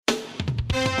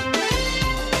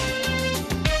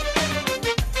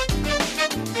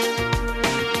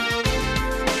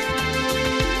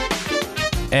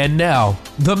And now,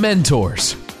 The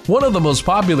Mentors, one of the most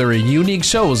popular and unique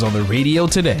shows on the radio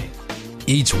today.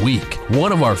 Each week,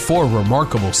 one of our four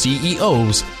remarkable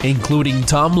CEOs, including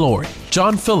Tom Laurie,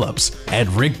 John Phillips, and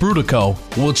Rick Brutico,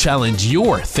 will challenge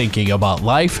your thinking about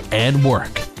life and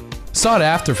work. Sought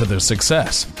after for their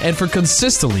success and for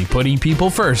consistently putting people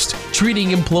first,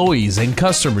 treating employees and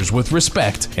customers with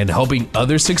respect, and helping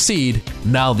others succeed,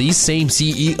 now these same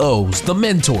CEOs, the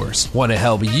mentors, want to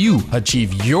help you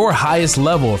achieve your highest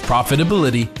level of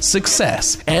profitability,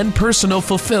 success, and personal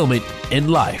fulfillment in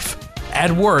life,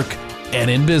 at work, and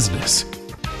in business.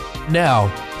 Now,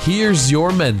 here's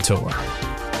your mentor.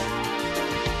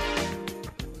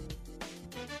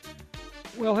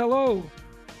 Well, hello,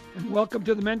 and welcome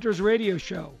to the Mentors Radio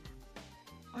Show.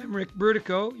 I'm Rick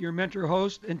Brutico, your mentor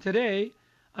host, and today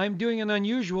I'm doing an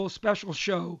unusual special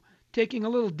show, taking a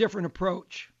little different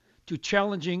approach to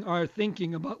challenging our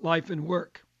thinking about life and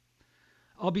work.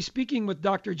 I'll be speaking with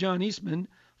Dr. John Eastman,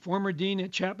 former dean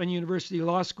at Chapman University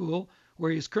Law School,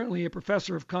 where he is currently a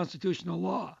professor of constitutional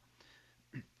law.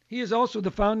 He is also the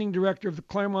founding director of the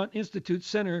Claremont Institute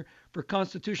Center for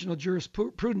Constitutional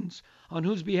Jurisprudence, on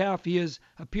whose behalf he has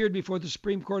appeared before the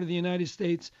Supreme Court of the United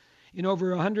States in over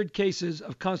 100 cases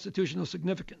of constitutional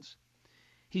significance.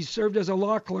 He's served as a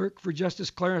law clerk for Justice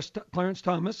Clarence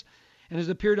Thomas and has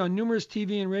appeared on numerous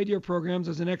TV and radio programs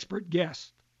as an expert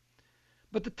guest.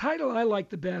 But the title I like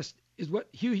the best is what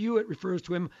Hugh Hewitt refers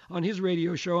to him on his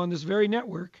radio show on this very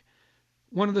network,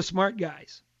 one of the smart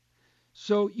guys.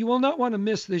 So you will not want to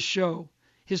miss this show.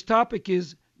 His topic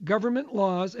is government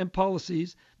laws and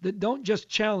policies that don't just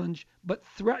challenge but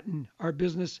threaten our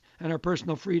business and our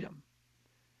personal freedom.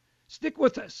 Stick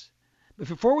with us. But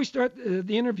before we start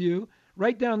the interview,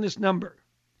 write down this number,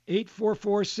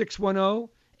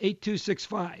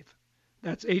 844-610-8265.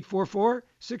 That's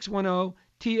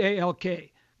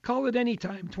 844-610-TALK. Call it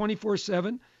anytime,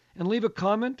 24/7, and leave a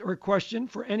comment or a question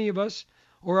for any of us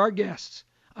or our guests.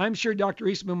 I'm sure Dr.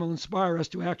 Eastman will inspire us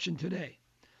to action today.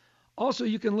 Also,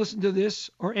 you can listen to this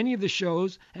or any of the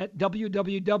shows at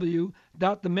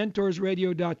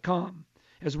www.thementorsradio.com,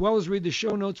 as well as read the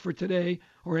show notes for today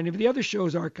or any of the other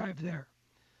shows archived there.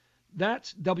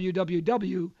 That's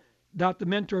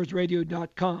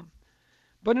www.thementorsradio.com.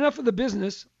 But enough of the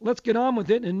business. Let's get on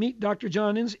with it and meet Dr.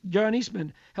 John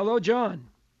Eastman. Hello, John.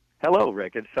 Hello,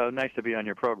 Rick. It's so nice to be on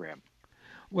your program.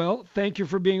 Well, thank you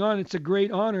for being on. It's a great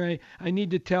honor. I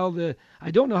need to tell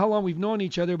I don't know how long we've known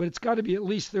each other, but it's got to be at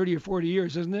least 30 or 40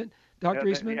 years, isn't it, Dr.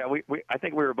 Eastman? Yeah, I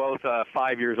think we were both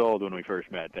 5 years old when we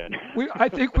first met then. I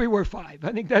think we were 5.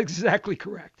 I think that's exactly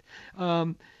correct.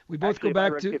 We both Actually, go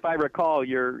back to... If I recall,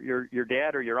 your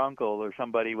dad or your uncle or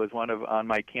somebody was on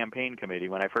my campaign committee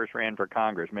when I first ran for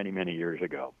Congress many, many years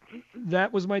ago.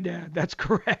 That was my dad. That's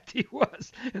correct. He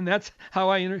was. And that's how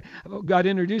I got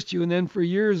introduced to you. And then for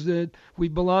years we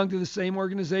belonged to the same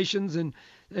organizations. And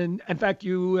in fact,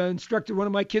 you instructed one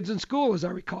of my kids in school, as I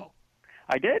recall.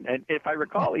 I did. And if I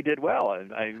recall, he did well.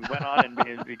 I went on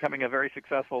and becoming a very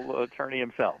successful attorney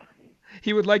himself.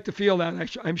 He would like to feel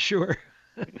that, I'm sure.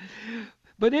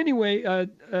 But anyway,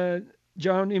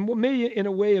 John, in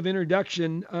a way of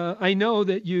introduction, I know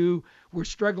that you were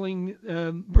struggling,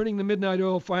 burning the midnight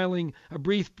oil, filing a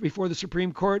brief before the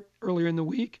Supreme Court earlier in the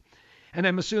week, and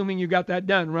I'm assuming you got that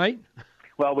done, right?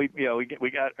 Well, we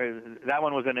got that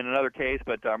one was in another case,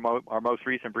 but our most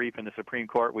recent brief in the Supreme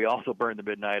Court, we also burned the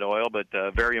midnight oil, but a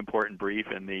very important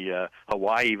brief in the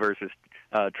Hawaii versus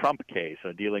Trump case,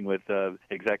 dealing with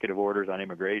executive orders on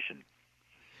immigration.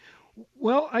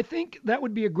 Well, I think that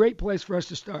would be a great place for us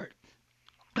to start.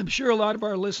 I'm sure a lot of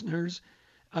our listeners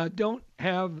don't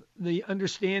have the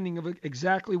understanding of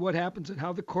exactly what happens and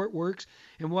how the court works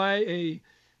and why a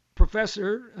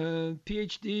professor,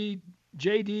 PhD,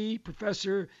 JD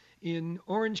professor in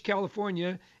Orange,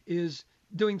 California, is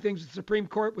doing things with the Supreme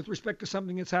Court with respect to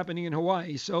something that's happening in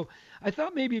Hawaii. So I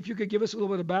thought maybe if you could give us a little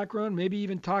bit of background, maybe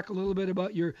even talk a little bit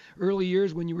about your early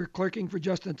years when you were clerking for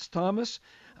Justice Thomas.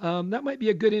 That might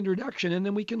be a good introduction, and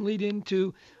then we can lead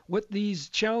into what these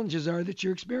challenges are that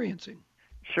you're experiencing.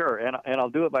 Sure, and I'll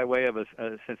do it by way of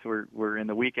since we're in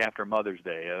the week after Mother's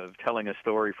Day, of telling a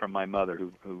story from my mother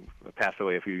who passed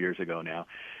away a few years ago now.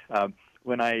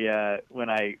 When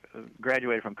I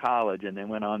graduated from college and then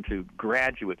went on to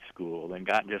graduate school and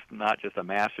got not just a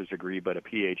master's degree but a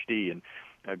PhD and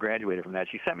graduated from that,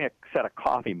 she sent me a set of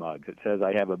coffee mugs. It says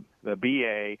I have a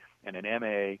BA and an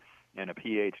MA and a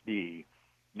PhD.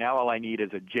 Now all I need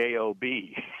is a JOB.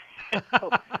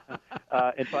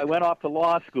 And so I went off to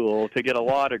law school to get a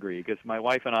law degree because my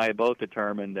wife and I both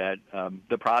determined that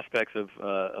the prospects of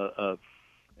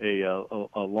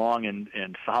a long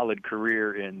and solid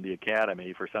career in the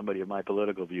academy for somebody of my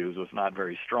political views was not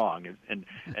very strong, and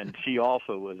she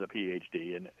also was a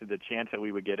PhD, and the chance that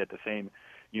we would get at the same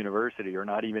university or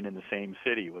not even in the same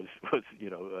city was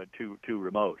too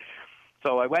remote.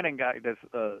 So I went and got this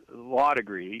law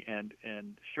degree, and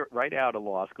right out of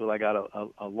law school, I got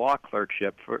a law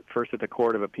clerkship first at the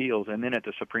Court of Appeals and then at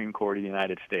the Supreme Court of the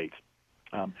United States.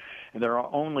 And there are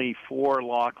only 4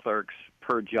 law clerks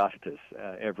per justice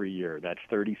every year. That's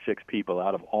 36 people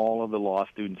out of all of the law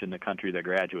students in the country that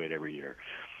graduate every year.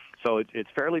 So it's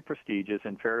fairly prestigious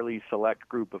and fairly select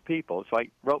group of people. So I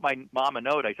wrote my mom a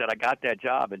note. I said, I got that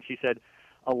job. And she said,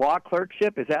 a law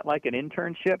clerkship? Is that like an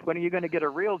internship? When are you going to get a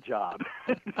real job?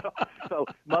 so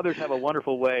mothers have a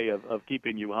wonderful way of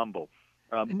keeping you humble.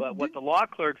 But what the law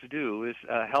clerks do is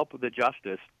help the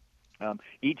justice.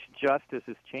 Each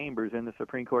justice's chambers in the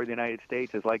Supreme Court of the United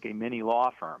States is like a mini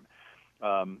law firm.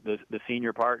 The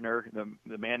senior partner,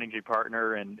 the managing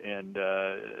partner, and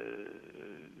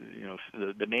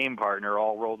the name partner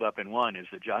all rolled up in one is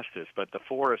the justice. But the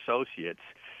 4 associates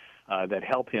that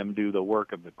help him do the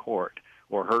work of the court,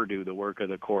 or her do the work of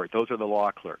the court, those are the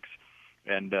law clerks.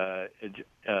 And as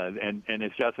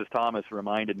Justice Thomas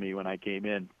reminded me when I came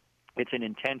in, it's an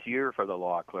intense year for the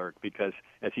law clerk because,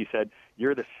 as he said,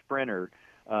 you're the sprinter.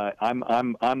 I'm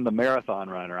the marathon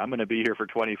runner. I'm going to be here for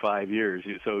 25 years,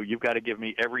 so you've got to give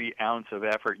me every ounce of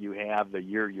effort you have the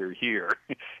year you're here,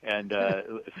 and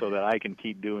so that I can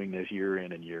keep doing this year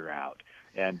in and year out.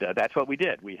 And that's what we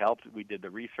did. We helped. We did the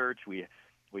research. We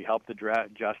helped the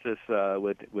justice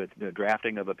with the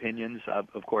drafting of opinions.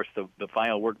 Of course, the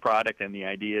final work product and the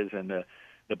ideas and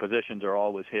the positions are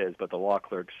always his, but the law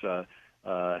clerks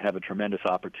have a tremendous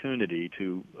opportunity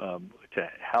to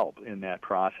help in that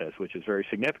process, which is very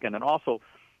significant. And also,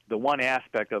 the one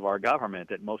aspect of our government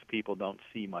that most people don't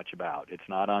see much about. It's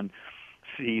not on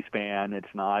C-SPAN.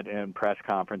 It's not in press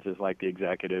conferences like the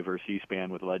executive or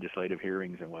C-SPAN with legislative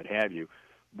hearings and what have you.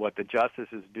 What the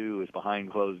justices do is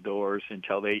behind closed doors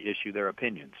until they issue their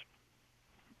opinions.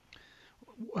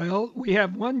 Well, we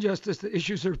have one justice that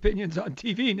issues her opinions on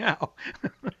TV now.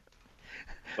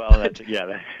 Well, and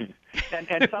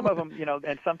some of them,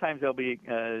 and sometimes there'll be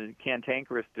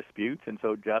cantankerous disputes, and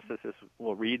so justices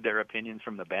will read their opinions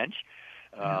from the bench,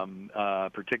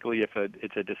 particularly if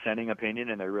it's a dissenting opinion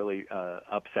and they're really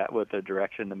upset with the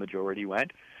direction the majority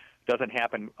went. Doesn't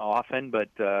happen often, but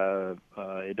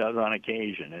it does on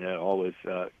occasion, and it always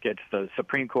gets the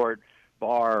Supreme Court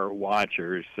bar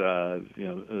watchers,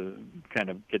 kind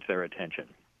of gets their attention.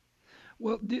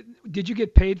 Well, did you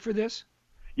get paid for this?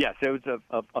 Yes, it was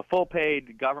a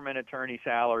full-paid government attorney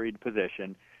salaried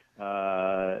position,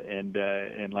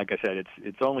 and like I said,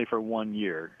 it's only for 1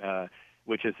 year,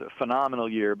 which is a phenomenal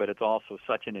year, but it's also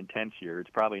such an intense year. It's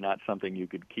probably not something you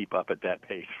could keep up at that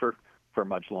pace for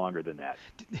much longer than that.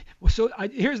 Well, so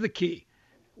here's the key: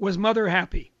 was Mother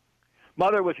happy?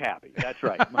 Mother was happy. That's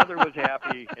right. Mother was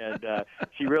happy, and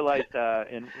she realized.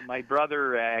 And my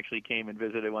brother actually came and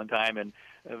visited one time, and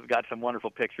got some wonderful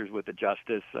pictures with the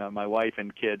justice. My wife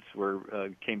and kids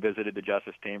visited the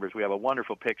justice chambers. We have a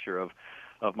wonderful picture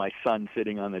of my son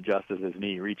sitting on the justice's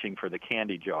knee, reaching for the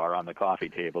candy jar on the coffee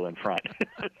table in front.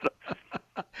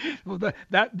 Well,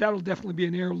 that'll definitely be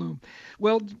an heirloom.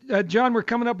 Well, John, we're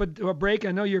coming up with a break.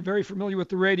 I know you're very familiar with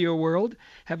the radio world,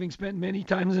 having spent many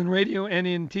times in radio and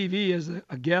in TV as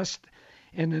a guest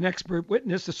and an expert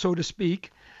witness, so to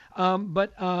speak.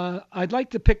 But I'd like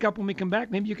to pick up when we come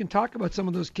back. Maybe you can talk about some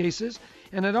of those cases.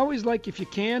 And I'd always like, if you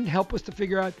can, help us to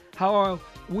figure out how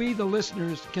we, the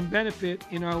listeners, can benefit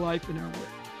in our life and our work.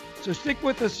 So stick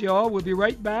with us, y'all. We'll be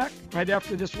right back right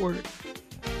after this word.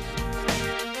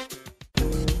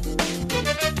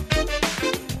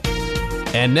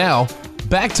 And now,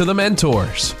 back to the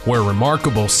Mentors, where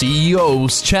remarkable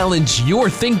CEOs challenge your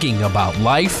thinking about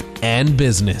life and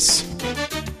business.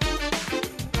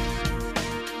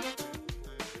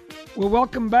 Well,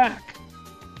 welcome back.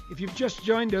 If you've just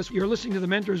joined us, you're listening to the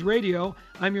Mentors Radio.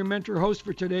 I'm your mentor host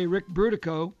for today, Rick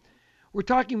Brutico. We're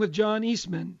talking with John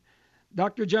Eastman.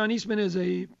 Dr. John Eastman is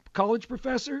a college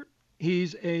professor.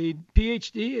 He's a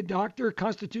PhD, a doctor,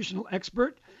 constitutional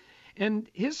expert, and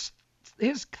his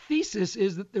thesis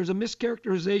is that there's a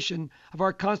mischaracterization of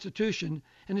our Constitution,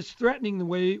 and it's threatening the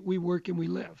way we work and we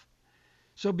live.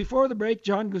 So before the break,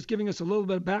 John was giving us a little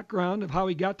bit of background of how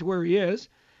he got to where he is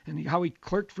and how he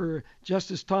clerked for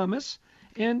Justice Thomas.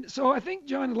 And so I think,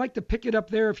 John, I'd like to pick it up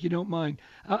there if you don't mind.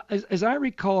 As I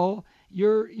recall,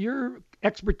 your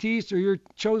expertise or your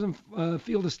chosen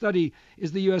field of study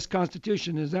is the U.S.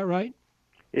 Constitution. Is that right?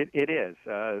 It is.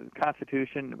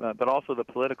 Constitution, but also the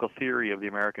political theory of the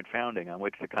American founding on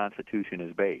which the Constitution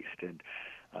is based. And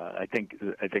I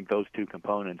think those two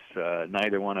components,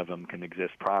 neither one of them can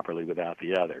exist properly without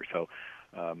the other. So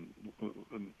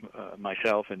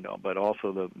myself but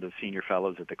also the senior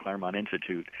fellows at the Claremont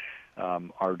Institute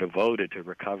are devoted to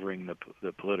recovering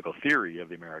the political theory of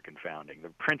the American founding, the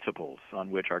principles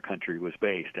on which our country was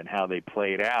based, and how they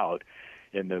played out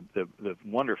in the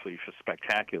wonderfully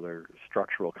spectacular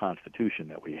structural constitution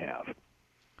that we have.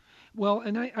 Well,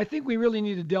 and I think we really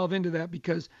need to delve into that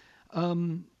because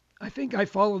I think I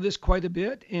follow this quite a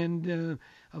bit, and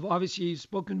I've obviously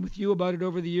spoken with you about it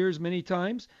over the years many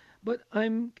times. But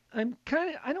I'm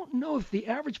kind of, I don't know if the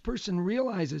average person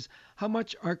realizes how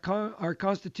much our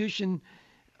Constitution,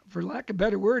 for lack of a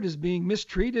better word, is being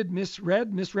mistreated,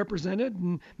 misread, misrepresented,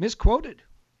 and misquoted.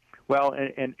 Well,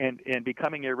 and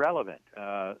becoming irrelevant.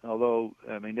 Although,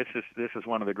 I mean, this is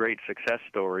one of the great success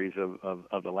stories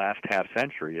of the last half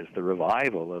century, is the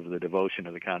revival of the devotion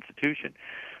of the Constitution.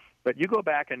 But you go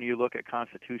back and you look at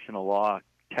constitutional law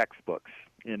textbooks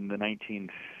in the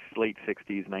late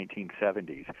 60s,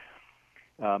 1970s.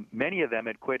 Many of them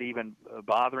had quit even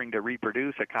bothering to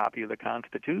reproduce a copy of the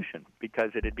Constitution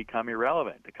because it had become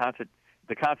irrelevant.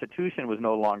 The Constitution was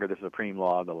no longer the supreme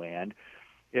law of the land.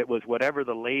 It was whatever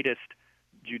the latest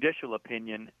judicial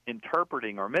opinion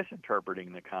interpreting or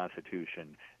misinterpreting the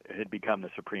Constitution had become the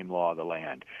supreme law of the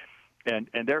land. And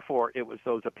therefore, it was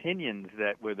those opinions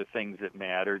that were the things that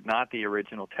mattered, not the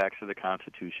original text of the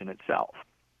Constitution itself.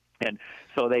 And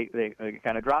so they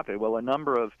kind of dropped it. Well, a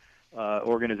number of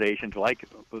organizations like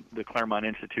the Claremont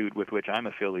Institute, with which I'm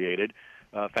affiliated,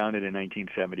 founded in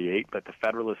 1978, but the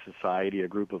Federalist Society, a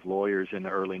group of lawyers in the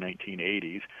early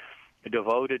 1980s,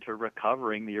 devoted to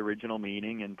recovering the original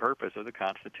meaning and purpose of the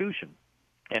Constitution.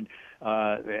 And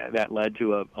that led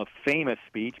to a famous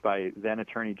speech by then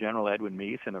Attorney General Edwin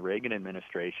Meese in the Reagan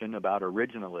administration about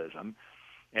originalism.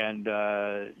 And,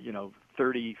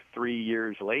 33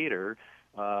 years later,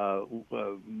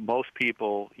 most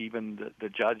people, even the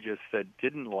judges that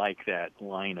didn't like that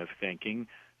line of thinking,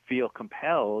 feel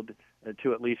compelled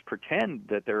to at least pretend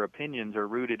that their opinions are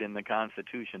rooted in the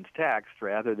Constitution's text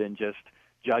rather than just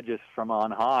judges from on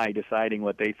high deciding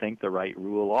what they think the right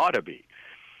rule ought to be.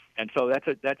 And so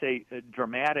that's a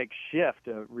dramatic shift,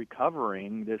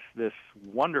 recovering this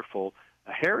wonderful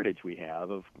heritage we have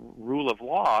of rule of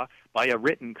law by a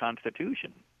written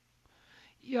Constitution.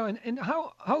 Yeah, and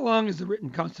how long is the written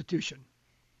Constitution?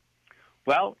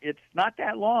 Well, it's not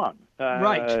that long.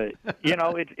 Right.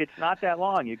 It's not that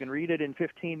long. You can read it in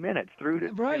 15 minutes through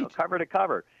to cover to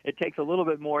cover. It takes a little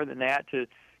bit more than that to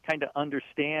kind of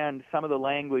understand. Some of the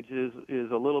language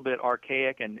is a little bit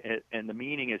archaic, and the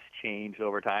meaning has changed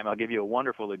over time. I'll give you a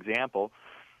wonderful example.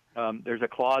 There's a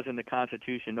clause in the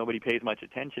Constitution nobody pays much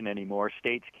attention anymore.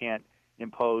 States can't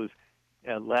impose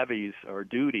levies or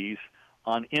duties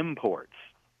on imports.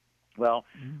 Well,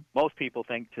 most people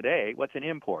think today, what's an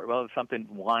import? Well, it's something,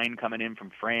 wine coming in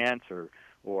from France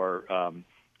or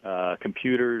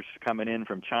computers coming in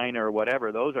from China or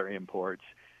whatever. Those are imports.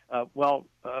 In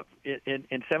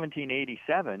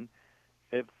 1787,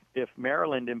 if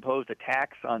Maryland imposed a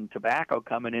tax on tobacco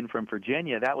coming in from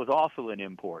Virginia, that was also an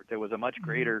import. There was a much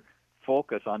greater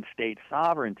focus on state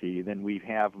sovereignty than we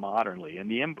have modernly,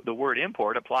 and the word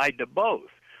import applied to both.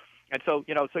 And so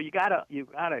you gotta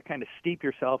kind of steep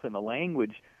yourself in the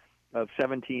language of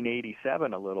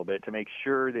 1787 a little bit to make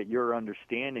sure that your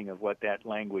understanding of what that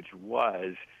language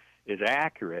was is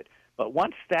accurate. But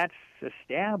once that's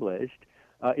established,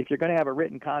 if you're going to have a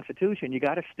written Constitution, you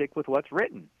got to stick with what's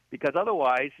written, because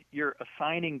otherwise you're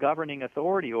assigning governing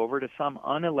authority over to some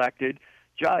unelected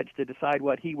judge to decide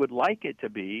what he would like it to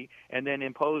be, and then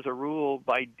impose a rule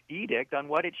by edict on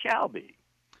what it shall be.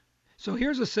 So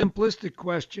here's a simplistic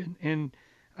question, and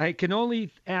I can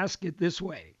only ask it this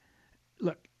way.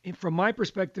 Look, from my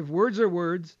perspective, words are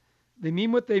words. They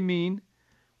mean what they mean.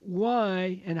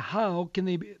 Why and how can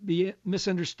they be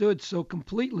misunderstood so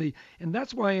completely? And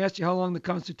that's why I asked you how long the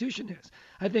Constitution is.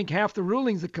 I think half the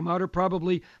rulings that come out are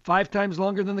probably 5 times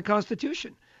longer than the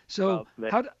Constitution. So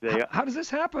how does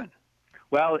this happen?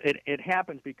 Well, it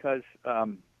happens because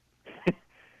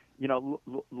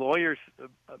lawyers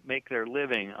make their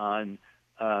living on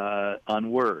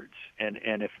words, and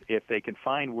if they can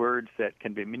find words that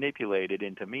can be manipulated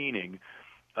into meaning,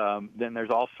 then there's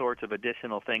all sorts of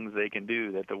additional things they can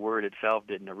do that the word itself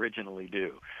didn't originally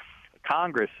do.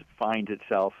 Congress finds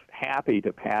itself happy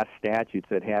to pass statutes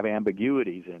that have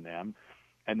ambiguities in them,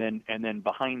 and then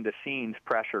behind the scenes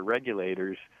pressure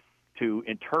regulators to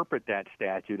interpret that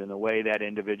statute in the way that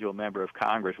individual member of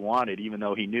Congress wanted, even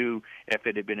though he knew if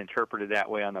it had been interpreted that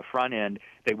way on the front end,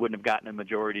 they wouldn't have gotten a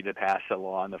majority to pass the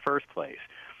law in the first place.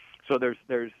 So there's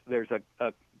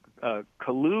a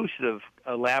collusive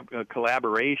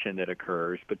collaboration that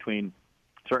occurs between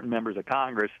certain members of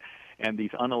Congress and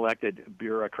these unelected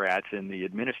bureaucrats in the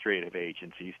administrative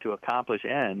agencies to accomplish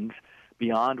ends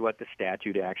beyond what the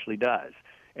statute actually does.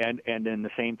 And then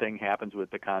the same thing happens with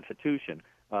the Constitution.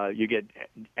 You get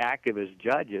activist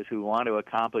judges who want to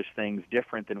accomplish things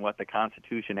different than what the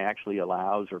Constitution actually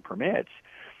allows or permits.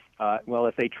 Well,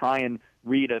 if they try and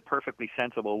read a perfectly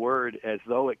sensible word as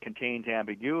though it contains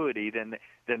ambiguity, then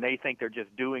they think they're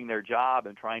just doing their job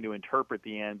and trying to interpret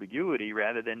the ambiguity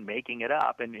rather than making it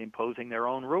up and imposing their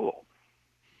own rule.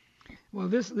 Well,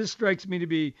 this strikes me to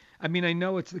be. I mean, I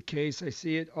know it's the case. I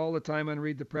see it all the time on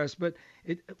Read the Press, but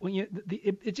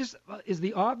it just is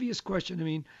the obvious question. I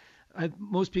mean,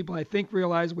 most people I think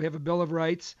realize we have a Bill of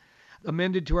Rights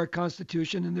amended to our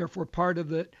Constitution and therefore part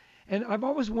of it. And I've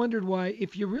always wondered why,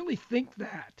 if you really think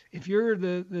that, if you're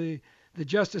the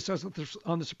justice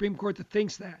on the Supreme Court that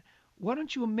thinks that, why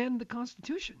don't you amend the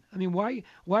Constitution? I mean,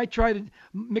 why try to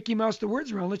Mickey Mouse the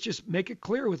words around? Let's just make it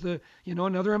clear with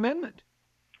another amendment.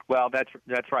 Well,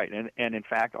 that's right. And in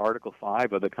fact, Article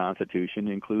 5 of the Constitution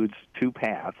includes two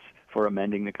paths for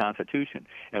amending the Constitution.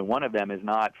 And one of them is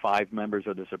not 5 members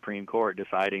of the Supreme Court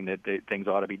deciding that things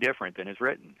ought to be different than is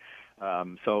written.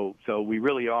 So we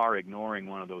really are ignoring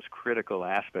one of those critical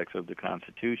aspects of the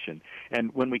Constitution.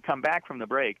 And when we come back from the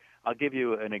break, I'll give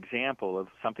you an example of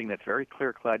something that's very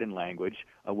clear-cut in language,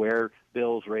 where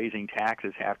bills raising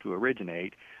taxes have to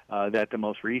originate, that the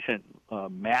most recent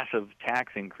massive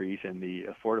tax increase in the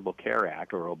Affordable Care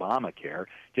Act, or Obamacare,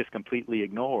 just completely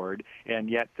ignored, and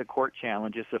yet the court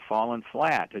challenges have fallen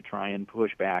flat to try and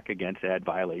push back against that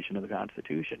violation of the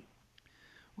Constitution.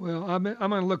 Well, I'm going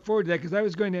to look forward to that, because I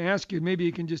was going to ask you, maybe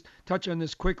you can just touch on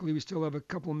this quickly. We still have a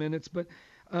couple of minutes. But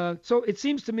so it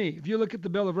seems to me, if you look at the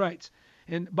Bill of Rights,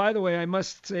 and by the way, I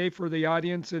must say for the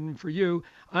audience and for you,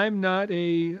 I'm not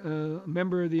a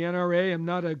member of the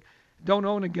NRA. Don't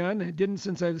own a gun. I didn't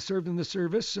since I served in the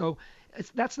service. So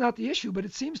that's not the issue. But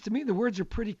it seems to me the words are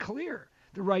pretty clear.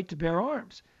 The right to bear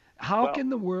arms. How can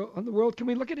the world can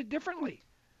we look at it differently?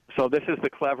 So this is the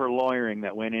clever lawyering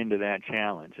that went into that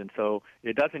challenge. And so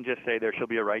it doesn't just say there shall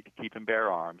be a right to keep and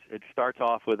bear arms. It starts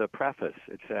off with a preface.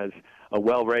 It says, a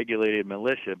well-regulated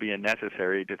militia being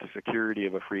necessary to the security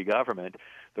of a free government,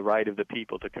 the right of the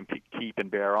people to keep and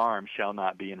bear arms shall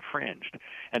not be infringed.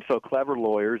 And so clever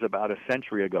lawyers about a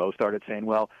century ago started saying,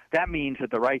 well, that means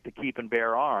that the right to keep and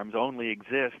bear arms only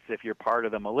exists if you're part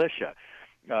of the militia.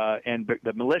 And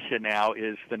the militia now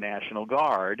is the National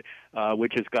Guard,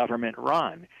 which is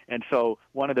government-run. And so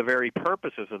one of the very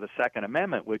purposes of the Second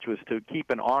Amendment, which was to keep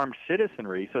an armed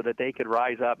citizenry so that they could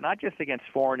rise up not just against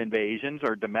foreign invasions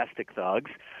or domestic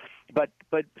thugs, but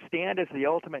stand as the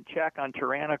ultimate check on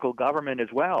tyrannical government as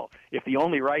well. If the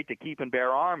only right to keep and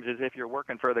bear arms is if you're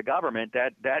working for the government,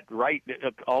 that right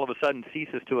all of a sudden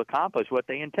ceases to accomplish what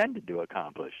they intended to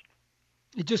accomplish.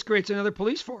 It just creates another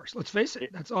police force. Let's face it.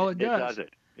 That's all it does.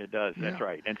 It does. Yeah. That's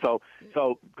right. And so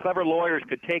clever lawyers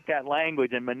could take that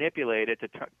language and manipulate it to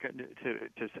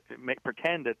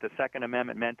pretend that the Second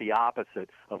Amendment meant the opposite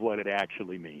of what it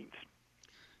actually means.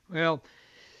 Well,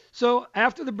 so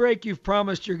after the break, you've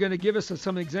promised you're going to give us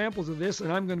some examples of this,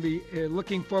 and I'm going to be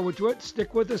looking forward to it.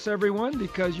 Stick with us, everyone,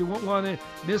 because you won't want to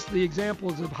miss the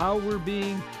examples of how we're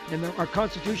being and our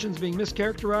Constitution's being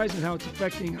mischaracterized and how it's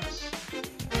affecting us.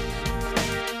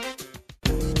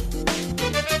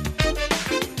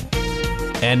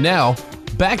 And now,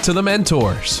 back to the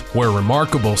Mentors, where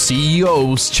remarkable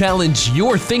CEOs challenge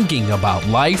your thinking about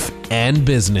life and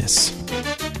business.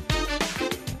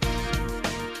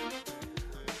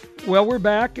 Well, we're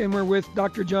back, and we're with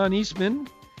Dr. John Eastman.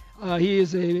 He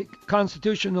is a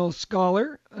constitutional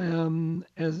scholar.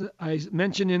 As I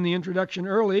mentioned in the introduction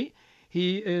early,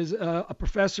 he is a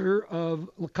professor of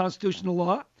constitutional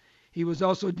law. He was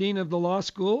also dean of the law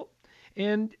school.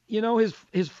 And,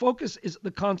 his focus is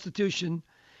the Constitution.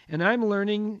 And I'm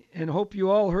learning, and hope you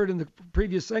all heard in the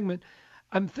previous segment,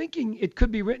 I'm thinking it could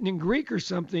be written in Greek or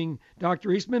something,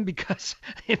 Dr. Eastman, because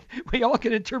if we all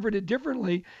can interpret it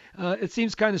differently, it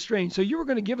seems kind of strange. So you were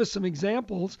going to give us some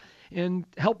examples and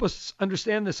help us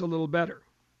understand this a little better.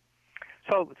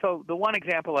 So the one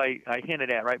example I hinted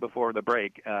at right before the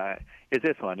break is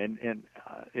this one. And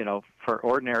for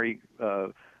ordinary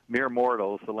mere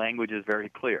mortals, the language is very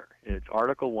clear. It's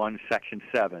Article 1, Section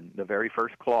 7, the very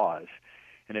first clause.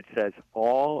 And it says,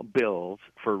 all bills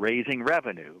for raising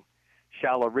revenue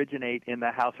shall originate in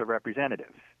the House of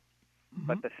Representatives,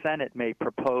 but the Senate may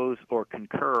propose or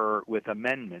concur with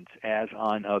amendments as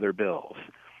on other bills.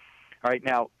 All right,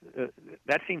 now,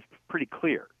 that seems pretty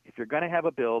clear. If you're going to have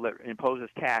a bill that imposes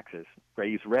taxes,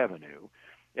 raise revenue,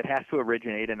 it has to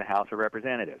originate in the House of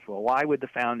Representatives. Well, why would the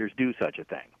founders do such a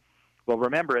thing? Well,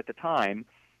 remember at the time,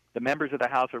 the members of the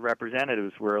House of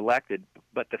Representatives were elected,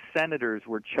 but the senators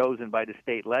were chosen by the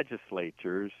state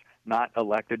legislatures, not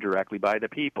elected directly by the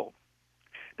people.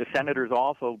 The senators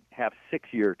also have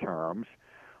 6-year terms,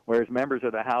 whereas members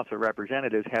of the House of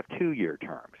Representatives have 2-year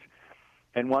terms.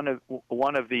 And one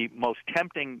of the most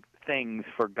tempting things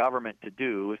for government to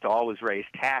do is to always raise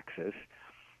taxes.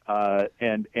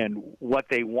 And what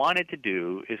they wanted to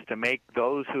do is to make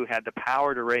those who had the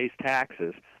power to raise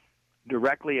taxes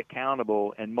directly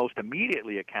accountable and most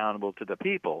immediately accountable to the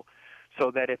people,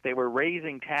 so that if they were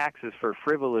raising taxes for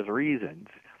frivolous reasons,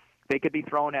 they could be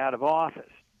thrown out of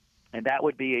office. And that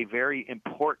would be a very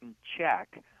important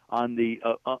check on the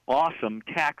awesome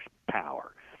tax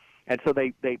power. And so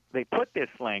they put this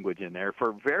language in there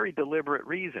for very deliberate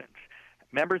reasons.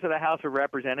 Members of the House of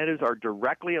Representatives are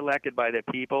directly elected by the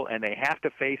people, and they have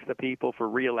to face the people for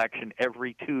re-election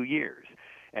every 2 years.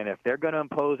 And if they're going to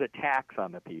impose a tax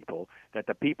on the people that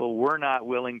the people were not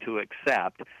willing to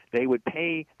accept, they would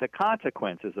pay the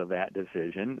consequences of that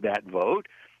decision, that vote,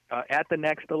 at the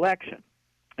next election.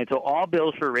 And so all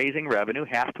bills for raising revenue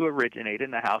have to originate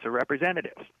in the House of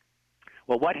Representatives.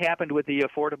 Well, what happened with the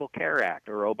Affordable Care Act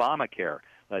or Obamacare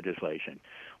legislation?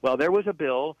 Well, there was a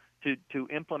bill to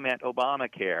implement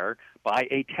Obamacare by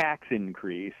a tax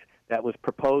increase that was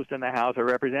proposed in the House of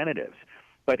Representatives.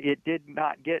 But it did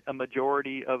not get a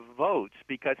majority of votes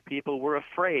because people were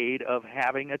afraid of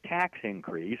having a tax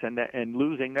increase and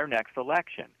losing their next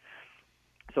election.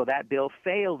 So that bill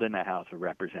failed in the House of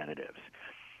Representatives.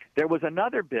 There was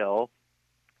another bill,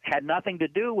 had nothing to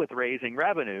do with raising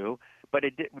revenue, but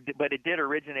it did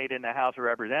originate in the House of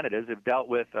Representatives. It dealt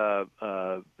with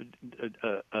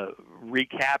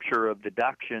recapture of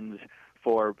deductions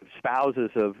for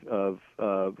spouses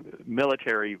of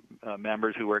military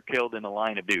members who were killed in the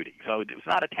line of duty. So it was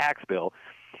not a tax bill,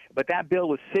 but that bill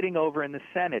was sitting over in the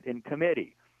Senate in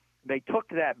committee. They took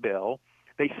that bill,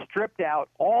 they stripped out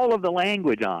all of the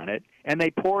language on it, and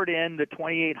they poured in the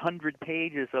 2,800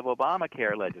 pages of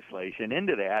Obamacare legislation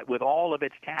into that with all of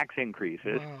its tax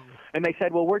increases. Wow. And they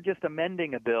said, well, we're just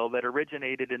amending a bill that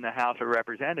originated in the House of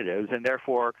Representatives, and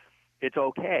therefore it's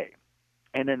okay.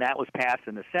 And then that was passed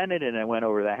in the Senate, and it went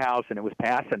over the House, and it was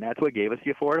passed, and that's what gave us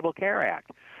the Affordable Care Act.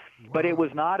 Wow. But it was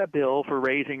not a bill for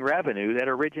raising revenue that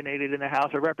originated in the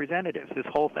House of Representatives. This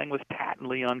whole thing was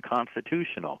patently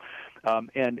unconstitutional,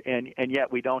 and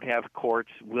yet we don't have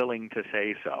courts willing to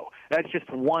say so. That's just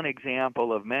one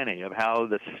example of many of how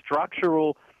the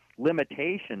structural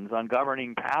limitations on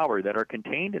governing power that are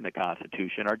contained in the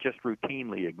Constitution are just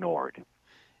routinely ignored.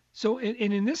 So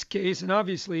in this case, and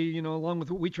obviously, along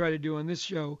with what we try to do on this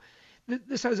show,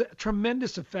 this has a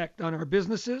tremendous effect on our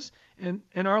businesses and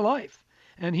our life.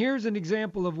 And here's an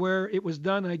example of where it was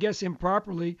done, I guess,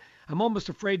 improperly. I'm almost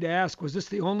afraid to ask, was this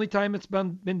the only time it's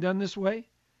been done this way?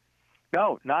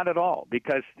 No, not at all,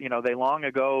 because they long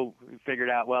ago figured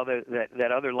out, well,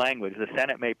 that other language, the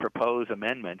Senate may propose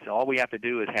amendments. All we have to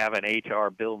do is have an HR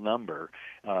bill number,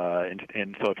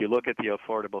 and so if you look at the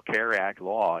Affordable Care Act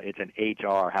law, it's an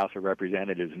HR, House of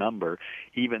Representatives number,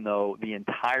 even though the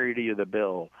entirety of the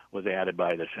bill was added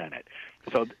by the Senate.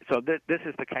 So this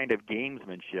is the kind of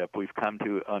gamesmanship we've come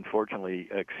to unfortunately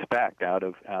expect out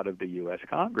of the U.S.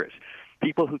 Congress.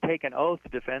 People who take an oath to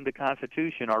defend the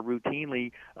Constitution are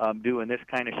routinely doing this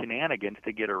kind of shenanigans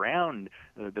to get around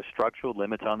the structural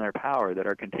limits on their power that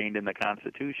are contained in the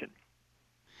Constitution.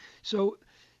 So,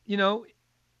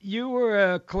 you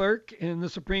were a clerk in the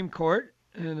Supreme Court,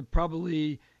 and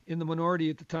probably in the minority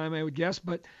at the time, I would guess.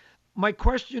 But my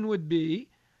question would be,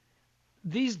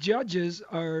 these judges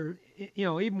are,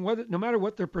 even no matter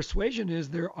what their persuasion is,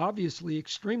 they're obviously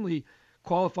extremely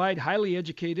qualified, highly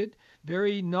educated,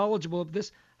 very knowledgeable of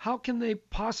this. How can they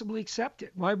possibly accept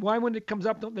it? Why when it comes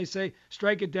up, don't they say,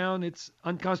 strike it down, it's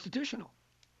unconstitutional?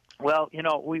 Well,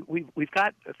 we've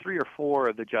got 3 or 4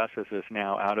 of the justices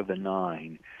now out of the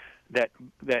 9 that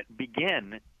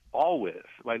begin always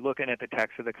by looking at the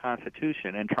text of the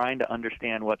Constitution and trying to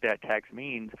understand what that text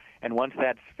means. And once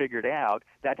that's figured out,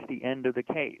 that's the end of the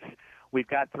case. We've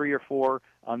got 3 or 4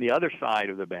 on the other side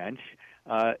of the bench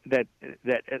that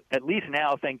at least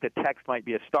now think that text might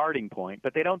be a starting point,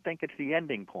 but they don't think it's the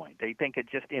ending point. They think it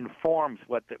just informs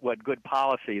what good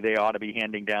policy they ought to be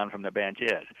handing down from the bench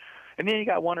is. And then you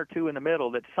got 1 or 2 in the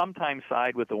middle that sometimes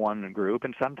side with the one group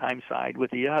and sometimes side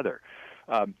with the other.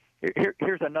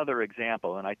 Here's another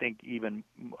example, and I think even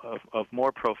of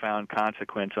more profound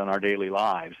consequence on our daily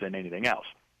lives than anything else.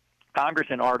 Congress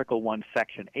in Article 1,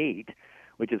 Section 8,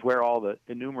 which is where all the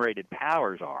enumerated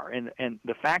powers are. And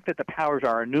the fact that the powers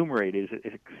are enumerated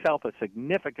is itself a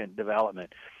significant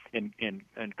development in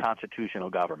constitutional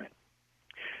government.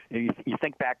 You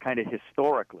think back kind of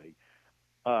historically,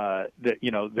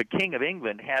 the King of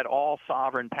England had all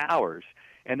sovereign powers,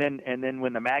 and then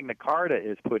when the Magna Carta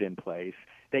is put in place,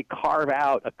 they carve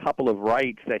out a couple of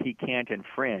rights that he can't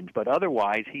infringe, but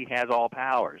otherwise he has all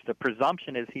powers. The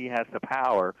presumption is he has the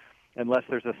power unless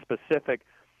there's a specific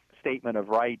statement of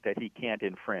right that he can't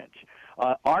infringe.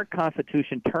 Our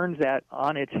Constitution turns that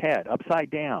on its head,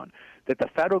 upside down, that the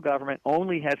federal government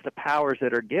only has the powers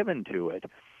that are given to it,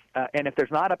 and if there's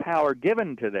not a power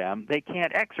given to them, they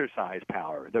can't exercise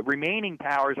power. The remaining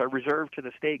powers are reserved to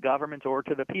the state governments or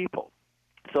to the people.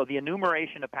 So the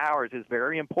enumeration of powers is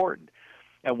very important.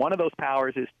 And one of those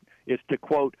powers is to,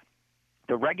 quote,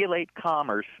 to regulate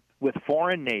commerce with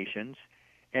foreign nations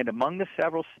and among the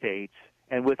several states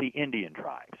and with the Indian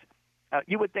tribes.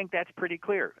 You would think that's pretty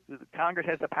clear. Congress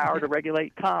has the power to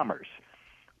regulate commerce,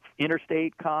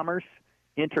 interstate commerce,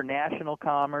 international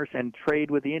commerce, and trade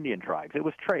with the Indian tribes. It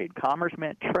was trade. Commerce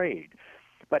meant trade.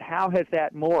 But how has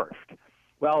that morphed?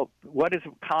 Well, what does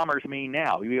commerce mean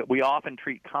now? We often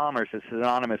treat commerce as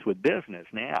synonymous with business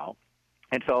now.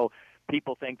 And so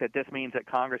people think that this means that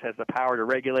Congress has the power to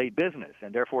regulate business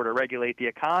and therefore to regulate the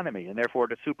economy and therefore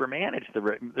to supermanage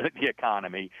the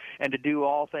economy and to do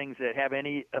all things that have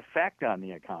any effect on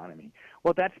the economy.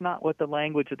 Well, that's not what the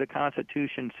language of the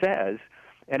Constitution says.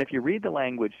 And if you read the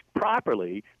language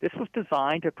properly, this was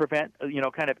designed to prevent,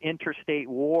 kind of interstate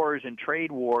wars and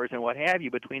trade wars and what have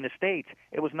you between the states.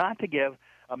 It was not to give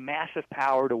a massive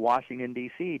power to Washington,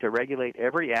 D.C. to regulate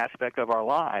every aspect of our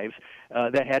lives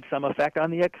that had some effect on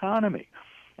the economy.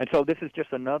 And so this is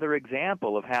just another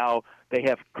example of how they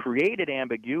have created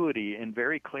ambiguity in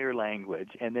very clear language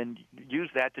and then use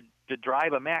that to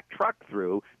drive a Mack truck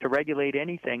through to regulate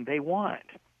anything they want.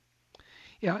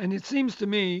 Yeah, and it seems to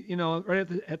me, right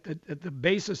at the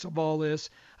basis of all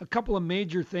this, a couple of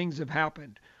major things have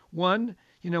happened. One,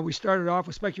 we started off,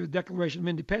 especially with the Declaration of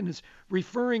Independence,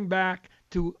 referring back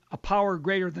to a power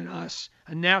greater than us,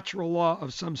 a natural law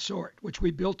of some sort, which we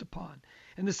built upon.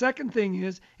 And the second thing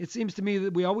is, it seems to me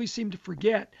that we always seem to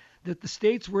forget that the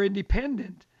states were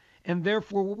independent, and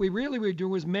therefore what we really were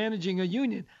doing was managing a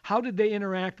union. How did they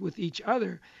interact with each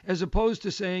other, as opposed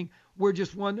to saying we're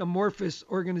just one amorphous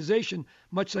organization,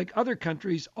 much like other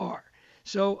countries are.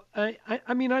 So I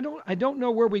don't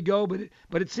know where we go,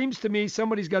 but it seems to me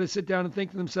somebody's got to sit down and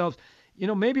think to themselves,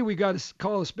 maybe we got to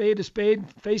call a spade,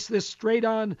 face this straight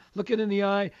on, look it in the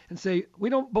eye, and say we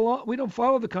don't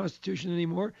follow the Constitution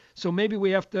anymore. So maybe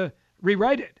we have to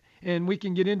rewrite it, and we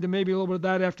can get into maybe a little bit of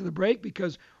that after the break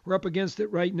because we're up against it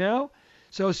right now.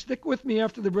 So stick with me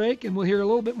after the break, and we'll hear a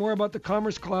little bit more about the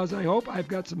Commerce Clause, I hope. I've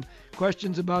got some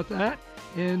questions about that.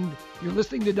 And you're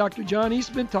listening to Dr. John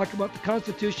Eastman talk about the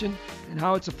Constitution and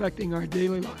how it's affecting our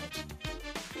daily lives.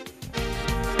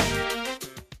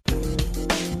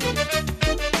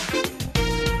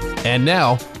 And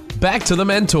now, back to the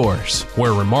Mentors,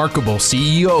 where remarkable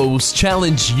CEOs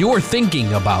challenge your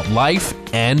thinking about life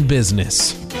and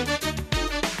business.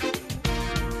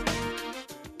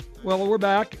 Well, we're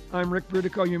back. I'm Rick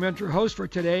Brutico, your mentor host for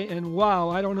today. And wow,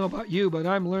 I don't know about you, but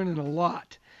I'm learning a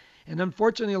lot. And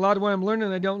unfortunately, a lot of what I'm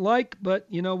learning I don't like, but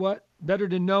you know what? Better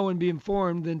to know and be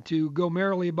informed than to go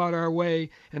merrily about our way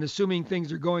and assuming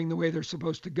things are going the way they're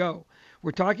supposed to go.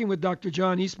 We're talking with Dr.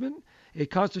 John Eastman, a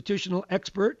constitutional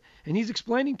expert, and he's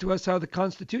explaining to us how the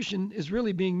Constitution is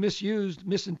really being misused,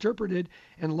 misinterpreted,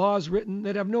 and laws written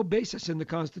that have no basis in the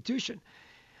Constitution.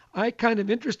 I kind of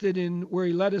interested in where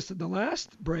he led us at the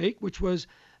last break, which was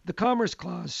the Commerce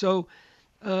Clause. So,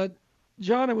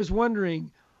 John, I was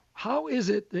wondering, how is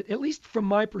it that, at least from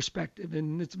my perspective,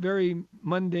 and it's a very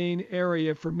mundane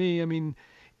area for me, I mean,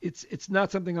 it's not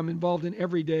something I'm involved in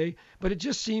every day, but it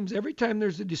just seems every time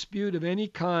there's a dispute of any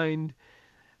kind,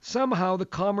 somehow the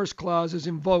Commerce Clause is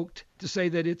invoked to say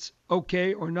that it's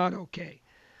okay or not okay.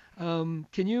 Can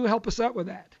you help us out with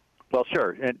that? Well,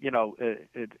 sure. And,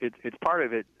 it's part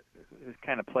of it. It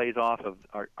kind of plays off of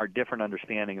our different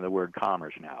understanding of the word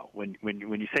commerce now. When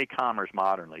you say commerce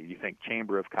modernly, you think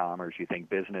Chamber of Commerce, you think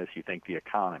business, you think the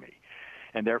economy.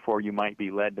 And therefore, you might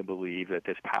be led to believe that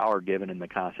this power given in the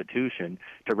Constitution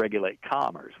to regulate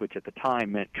commerce, which at the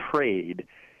time meant trade,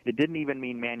 it didn't even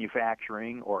mean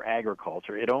manufacturing or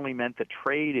agriculture. It only meant the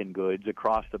trade in goods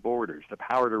across the borders, the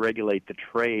power to regulate the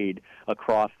trade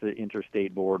across the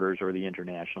interstate borders or the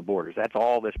international borders. That's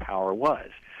all this power was.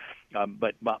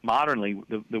 But modernly,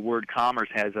 the word commerce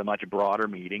has a much broader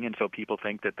meaning, and so people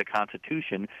think that the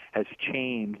Constitution has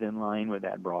changed in line with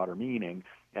that broader meaning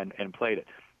and played it.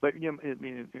 But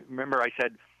remember I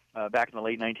said back in the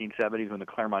late 1970s when the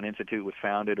Claremont Institute was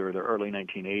founded, or the early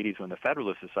 1980s when the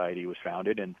Federalist Society was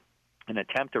founded, and an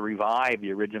attempt to revive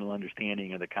the original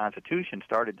understanding of the Constitution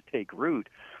started to take root.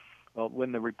 Well,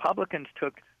 when the Republicans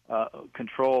took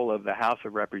control of the House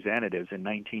of Representatives in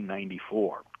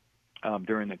 1994,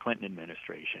 during the Clinton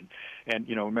administration, and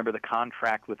remember the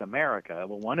contract with America.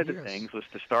 Well, one of the things was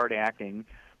to start acting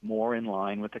more in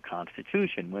line with the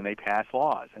Constitution when they pass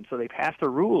laws, and so they passed a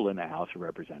rule in the House of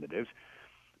Representatives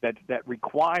that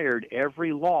required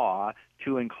every law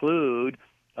to include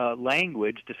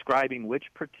language describing which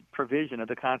provision of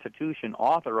the Constitution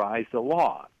authorized the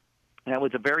law. And that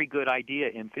was a very good idea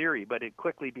in theory, but it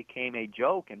quickly became a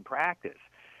joke in practice,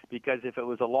 because if it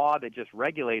was a law that just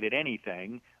regulated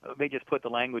anything, they just put the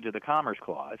language of the Commerce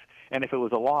Clause. And if it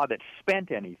was a law that spent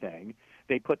anything,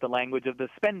 they put the language of the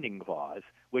Spending Clause,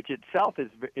 which itself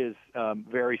is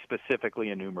very specifically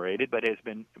enumerated, but has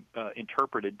been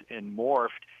interpreted and morphed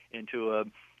into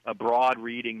a broad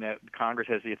reading that Congress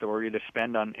has the authority to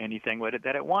spend on anything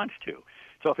that it wants to.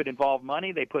 So if it involved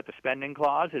money, they put the Spending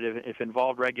Clause. If it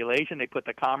involved regulation, they put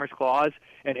the Commerce Clause.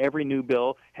 And every new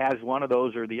bill has one of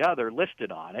those or the other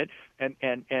listed on it. And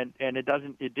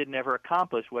it didn't ever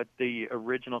accomplish what the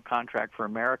original Contract for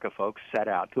America folks set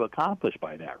out to accomplish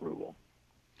by that rule.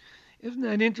 Isn't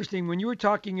that interesting? When you were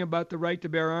talking about the right to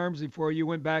bear arms before, you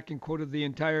went back and quoted the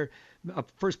entire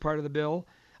first part of the Bill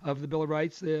of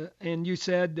Rights, and you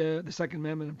said the Second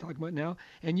Amendment I'm talking about now,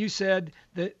 and you said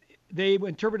that they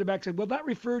interpreted back and said, well, that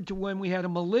referred to when we had a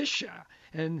militia,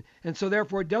 and so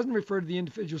therefore it doesn't refer to the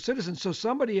individual citizen. So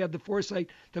somebody had the foresight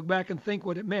to go back and think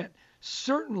what it meant.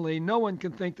 Certainly no one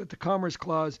can think that the Commerce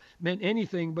Clause meant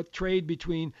anything but trade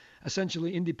between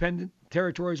essentially independent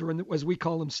territories, or as we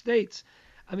call them, states.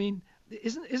 I mean,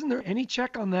 isn't there any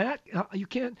check on that? You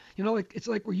can't, it's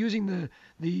like we're using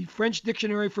the French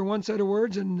dictionary for one set of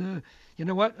words and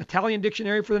Italian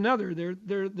dictionary for another.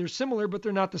 They're similar, but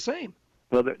they're not the same.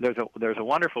 Well, there's a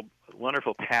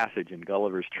wonderful passage in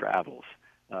Gulliver's Travels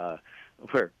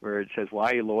where it says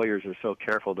why lawyers are so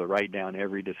careful to write down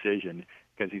every decision,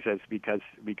 because he says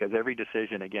because every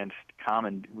decision against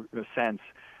common sense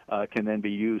can then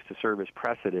be used to serve as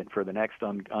precedent for the next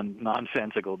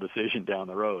nonsensical decision down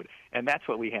the road. And that's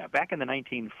what we have. Back in the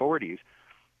 1940s,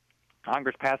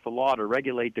 Congress passed a law to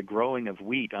regulate the growing of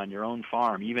wheat on your own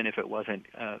farm, even if it wasn't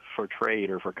for trade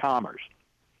or for commerce.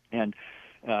 And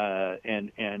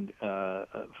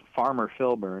Farmer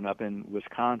Filburn up in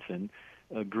Wisconsin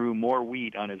grew more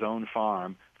wheat on his own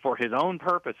farm for his own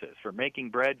purposes, for making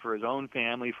bread for his own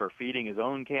family, for feeding his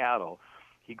own cattle.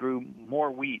 He grew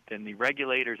more wheat than the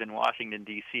regulators in Washington,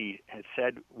 D.C. had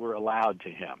said were allowed to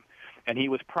him. And he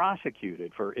was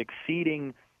prosecuted for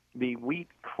exceeding the wheat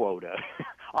quota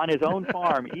on his own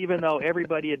farm, even though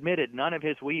everybody admitted none of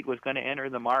his wheat was going to enter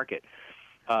the market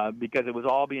because it was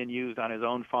all being used on his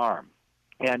own farm.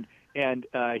 And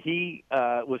he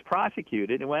was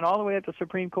prosecuted and went all the way up to the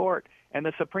Supreme Court. And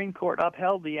the Supreme Court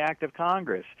upheld the act of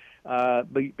Congress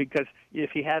because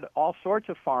if he had all sorts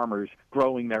of farmers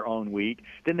growing their own wheat,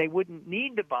 then they wouldn't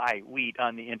need to buy wheat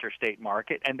on the interstate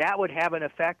market, and that would have an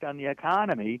effect on the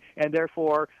economy and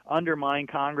therefore undermine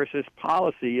Congress's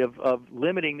policy of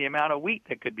limiting the amount of wheat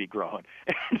that could be grown.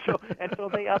 And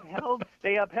so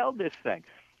they upheld this thing.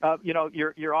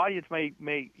 Your audience may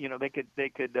they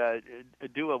could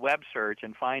do a web search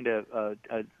and find a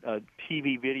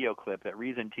TV video clip that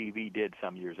Reason TV did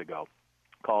some years ago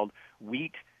called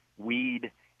Wheat,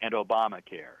 Weed, and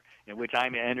Obamacare, in which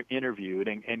I'm interviewed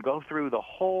and go through the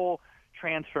whole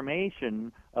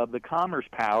transformation of the commerce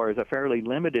power as a fairly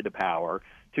limited power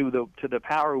to the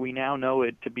power we now know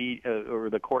it to be, or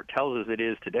the court tells us it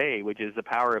is today, which is the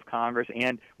power of Congress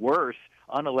and, worse,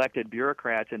 unelected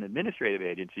bureaucrats and administrative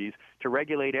agencies to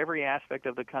regulate every aspect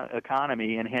of the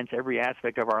economy and hence every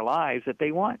aspect of our lives that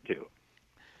they want to.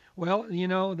 Well,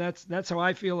 that's how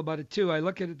I feel about it too. I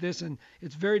look at this and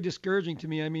it's very discouraging to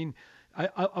me. I mean,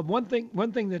 one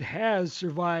thing that has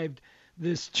survived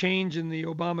this change in the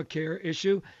Obamacare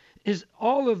issue is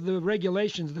all of the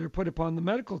regulations that are put upon the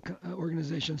medical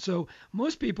organization. So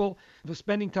most people are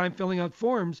spending time filling out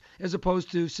forms as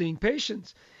opposed to seeing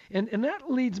patients. And that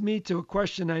leads me to a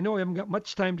question. I know I haven't got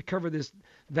much time to cover this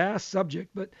vast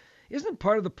subject, but isn't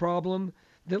part of the problem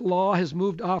that law has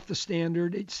moved off the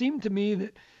standard? It seemed to me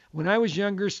that when I was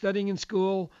younger, studying in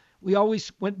school, we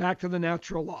always went back to the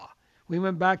natural law. We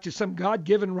went back to some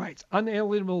God-given rights,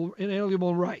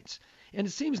 inalienable rights. And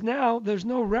it seems now there's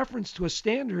no reference to a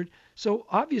standard. So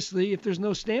obviously, if there's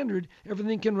no standard,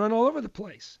 everything can run all over the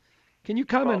place. Can you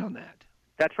comment on that?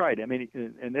 That's right. I mean,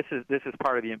 and this is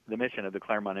part of the mission of the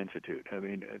Claremont Institute. I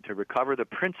mean, to recover the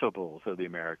principles of the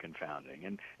American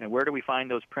founding, and where do we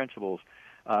find those principles?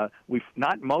 We've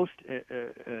not most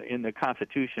in the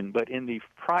Constitution, but in the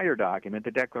prior document,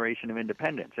 the Declaration of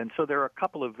Independence. And so there are a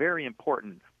couple of very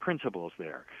important principles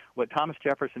there. What Thomas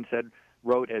Jefferson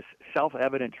wrote as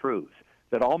self-evident truths,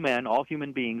 that all men, all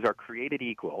human beings are created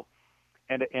equal,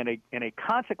 and a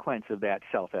consequence of that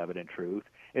self-evident truth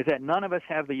is that none of us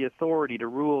have the authority to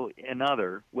rule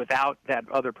another without that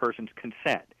other person's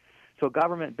consent. So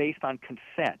government based on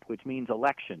consent, which means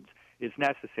elections, is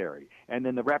necessary. And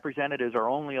then the representatives are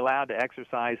only allowed to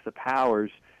exercise the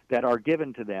powers that are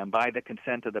given to them by the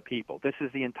consent of the people. This is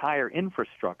the entire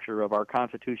infrastructure of our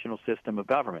constitutional system of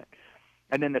government.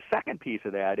 And then the second piece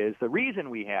of that is the reason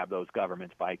we have those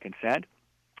governments by consent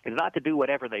is not to do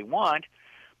whatever they want,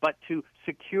 but to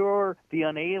secure the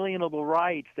unalienable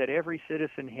rights that every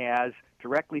citizen has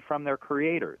directly from their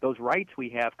creator. Those rights we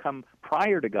have come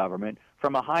prior to government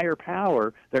from a higher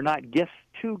power. They're not gifts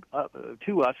to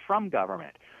us from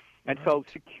government. And so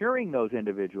securing those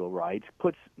individual rights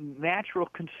puts natural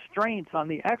constraints on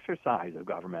the exercise of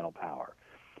governmental power.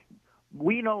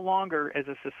 We no longer, as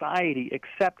a society,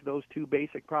 accept those two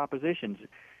basic propositions.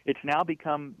 It's now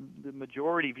become the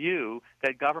majority view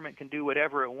that government can do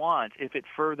whatever it wants if it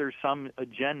furthers some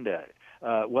agenda,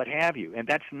 what have you. And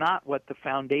that's not what the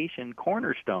foundation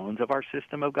cornerstones of our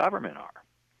system of government are.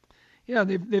 Yeah,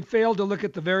 they've failed to look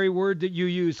at the very word that you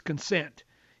use, consent.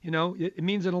 You know, it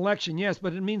means an election, yes,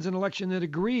 but it means an election that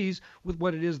agrees with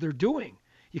what it is they're doing.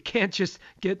 You can't just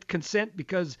get consent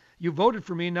because you voted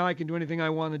for me and now I can do anything I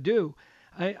want to do.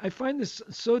 I find this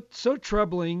so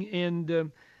troubling,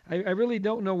 and I really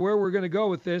don't know where we're going to go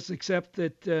with this, except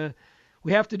that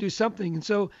we have to do something. And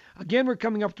so, again, we're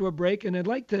coming up to a break, and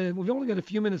we've only got a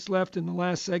few minutes left in the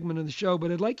last segment of the show, but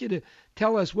I'd like you to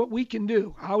tell us what we can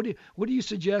do. What do you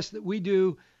suggest that we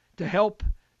do to help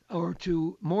or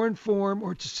to more inform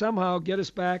or to somehow get us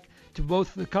back to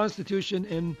both the Constitution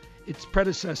and its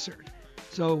predecessor?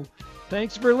 So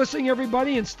thanks for listening,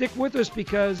 everybody, and stick with us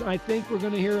because I think we're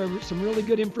going to hear some really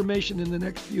good information in the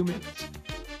next few minutes.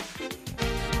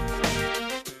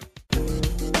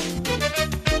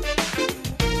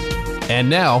 And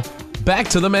now, back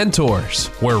to the Mentors,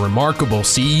 where remarkable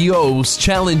CEOs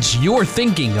challenge your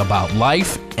thinking about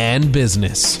life and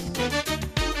business.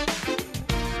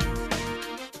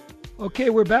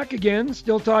 Okay, we're back again,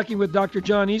 still talking with Dr.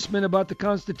 John Eastman about the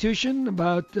Constitution,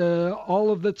 about all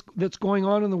of that's going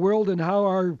on in the world and how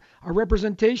our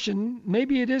representation,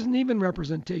 maybe it isn't even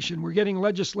representation. We're getting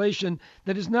legislation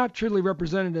that is not truly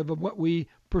representative of what we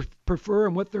prefer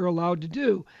and what they're allowed to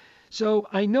do. So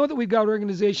I know that we've got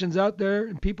organizations out there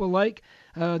and people like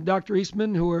Dr.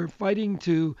 Eastman who are fighting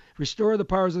to restore the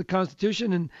powers of the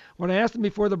Constitution. And what I asked him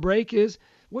before the break is,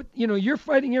 you're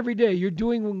fighting every day. You're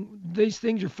doing these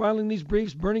things. You're filing these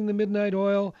briefs, burning the midnight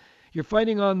oil. You're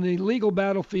fighting on the legal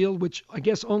battlefield, which I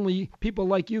guess only people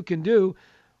like you can do.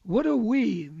 What do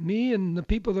me and the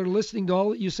people that are listening to all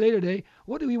that you say today,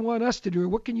 what do we want us to do, or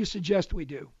what can you suggest we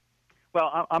do?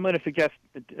 Well, I'm going to suggest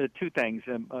two things,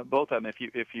 both of them.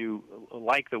 If you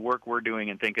like the work we're doing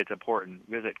and think it's important,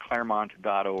 visit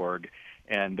claremont.org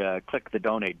and click the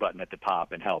donate button at the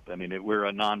top and help. I mean, we're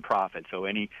a nonprofit, so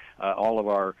all of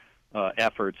our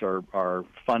efforts are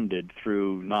funded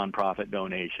through nonprofit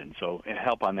donations. So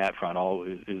help on that front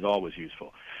is always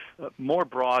useful. More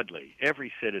broadly,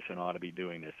 every citizen ought to be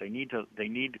doing this. They need,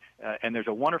 and there's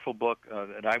a wonderful book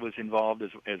that I was involved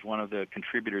as one of the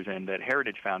contributors in that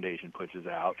Heritage Foundation pushes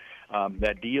out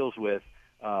that deals with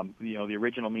the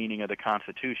original meaning of the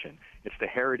Constitution. It's the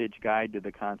Heritage Guide to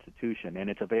the Constitution, and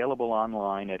it's available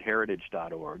online at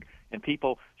heritage.org. And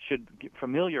people should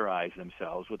familiarize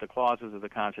themselves with the clauses of the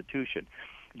Constitution.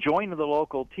 Join the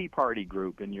local Tea Party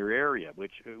group in your area,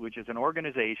 which is an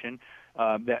organization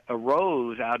that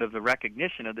arose out of the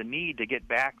recognition of the need to get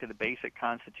back to the basic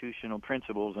constitutional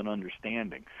principles and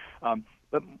understanding.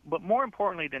 But more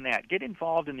importantly than that, get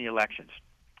involved in the elections.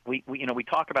 We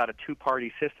talk about a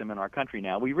two-party system in our country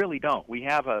now. We really don't. We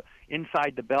have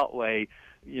inside the Beltway,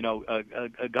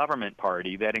 a government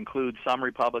party that includes some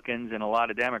Republicans and a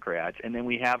lot of Democrats, and then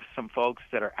we have some folks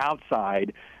that are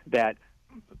outside that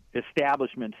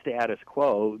establishment status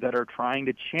quo that are trying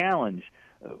to challenge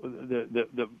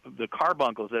the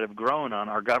carbuncles that have grown on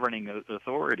our governing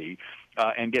authority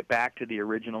and get back to the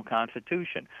original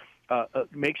Constitution.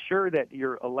 Make sure that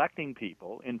you're electing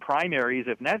people in primaries,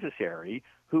 if necessary,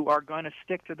 who are going to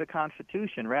stick to the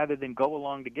Constitution rather than go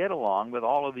along to get along with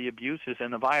all of the abuses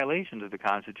and the violations of the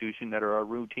Constitution that are a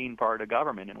routine part of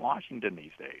government in Washington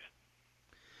these days.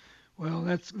 Well,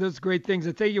 that's great things.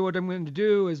 I tell you what I'm going to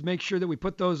do is make sure that we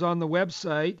put those on the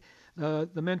website,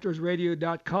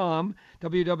 thementorsradio.com,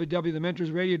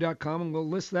 www.thementorsradio.com, and we'll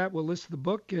list that. We'll list the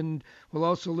book, and we'll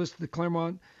also list the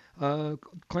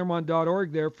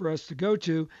Claremont.org there for us to go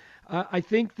to. I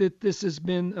think that this has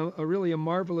been a really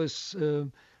marvelous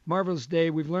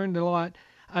day. We've learned a lot.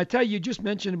 I tell you just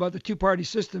mentioned about the two-party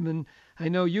system, and I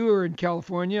know you are in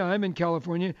California. I'm in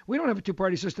California. We don't have a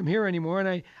two-party system here anymore,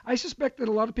 and I suspect that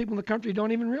a lot of people in the country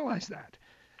don't even realize that.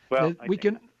 Well,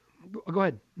 Go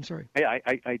ahead. I'm sorry. Yeah,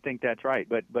 I think that's right.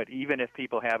 But even if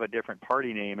people have a different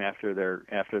party name after their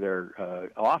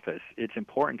office, it's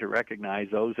important to recognize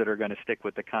those that are going to stick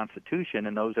with the Constitution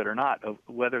and those that are not,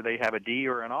 whether they have a D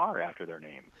or an R after their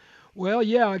name. Well,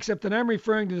 yeah, except that I'm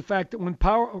referring to the fact that when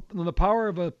the power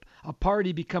of a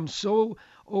party becomes so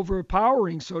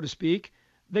overpowering, so to speak,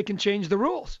 they can change the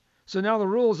rules. So now the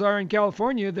rules are in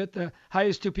California that the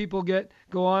highest two people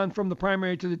go on from the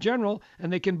primary to the general,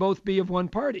 and they can both be of one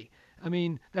party. I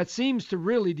mean, that seems to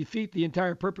really defeat the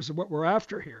entire purpose of what we're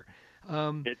after here.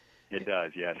 It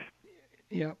does, yes.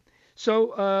 Yeah.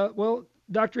 So, well,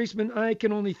 Dr. Eastman, I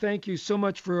can only thank you so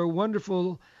much for a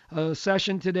wonderful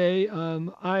session today.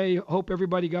 I hope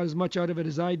everybody got as much out of it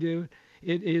as I do.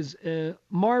 It is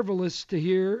marvelous to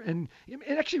hear and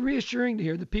actually reassuring to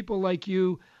hear that people like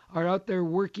you are out there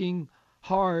working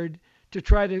hard to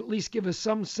try to at least give us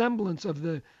some semblance of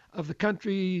the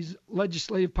country's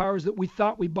legislative powers that we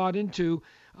thought we bought into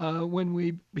when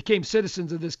we became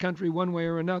citizens of this country one way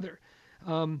or another.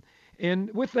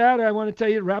 And with that, I want to tell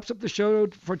you it wraps up the show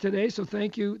for today. So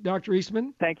thank you, Dr.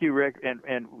 Eastman. Thank you, Rick. And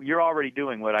you're already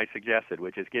doing what I suggested,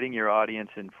 which is getting your audience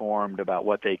informed about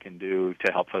what they can do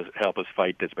to help us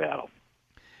fight this battle.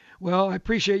 Well, I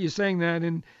appreciate you saying that.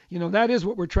 And, that is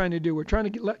what we're trying to do. We're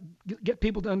trying to get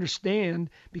people to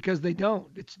understand because they don't.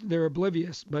 They're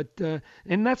oblivious. But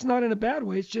and that's not in a bad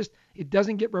way. It's just it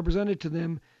doesn't get represented to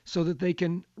them so that they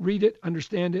can read it,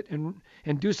 understand it, and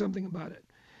do something about it.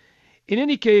 In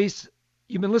any case,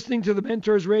 you've been listening to the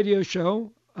Mentors Radio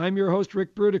Show. I'm your host,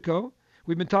 Rick Brutico.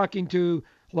 We've been talking to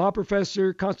law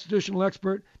professor, constitutional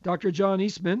expert, Dr. John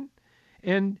Eastman.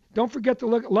 And don't forget to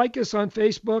like us on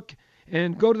Facebook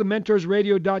and go to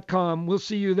thementorsradio.com. We'll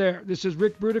see you there. This is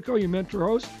Rick Brutico, your mentor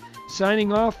host,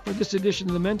 signing off for this edition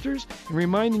of The Mentors and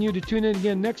reminding you to tune in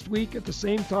again next week at the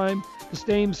same time, the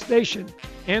same station.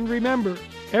 And remember,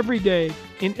 every day,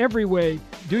 in every way,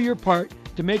 do your part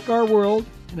to make our world,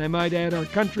 and I might add our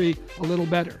country, a little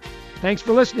better. Thanks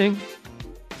for listening.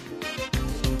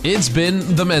 It's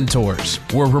been The Mentors,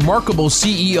 where remarkable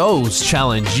CEOs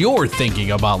challenge your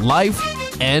thinking about life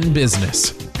and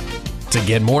business. To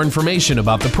get more information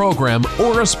about the program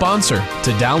or a sponsor,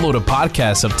 to download a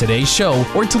podcast of today's show,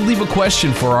 or to leave a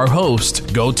question for our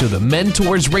host, go to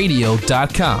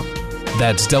thementorsradio.com.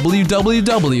 That's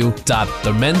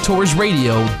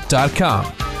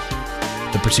www.thementorsradio.com.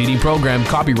 The preceding program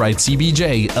copyright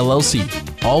CBJ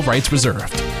LLC. All rights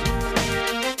reserved.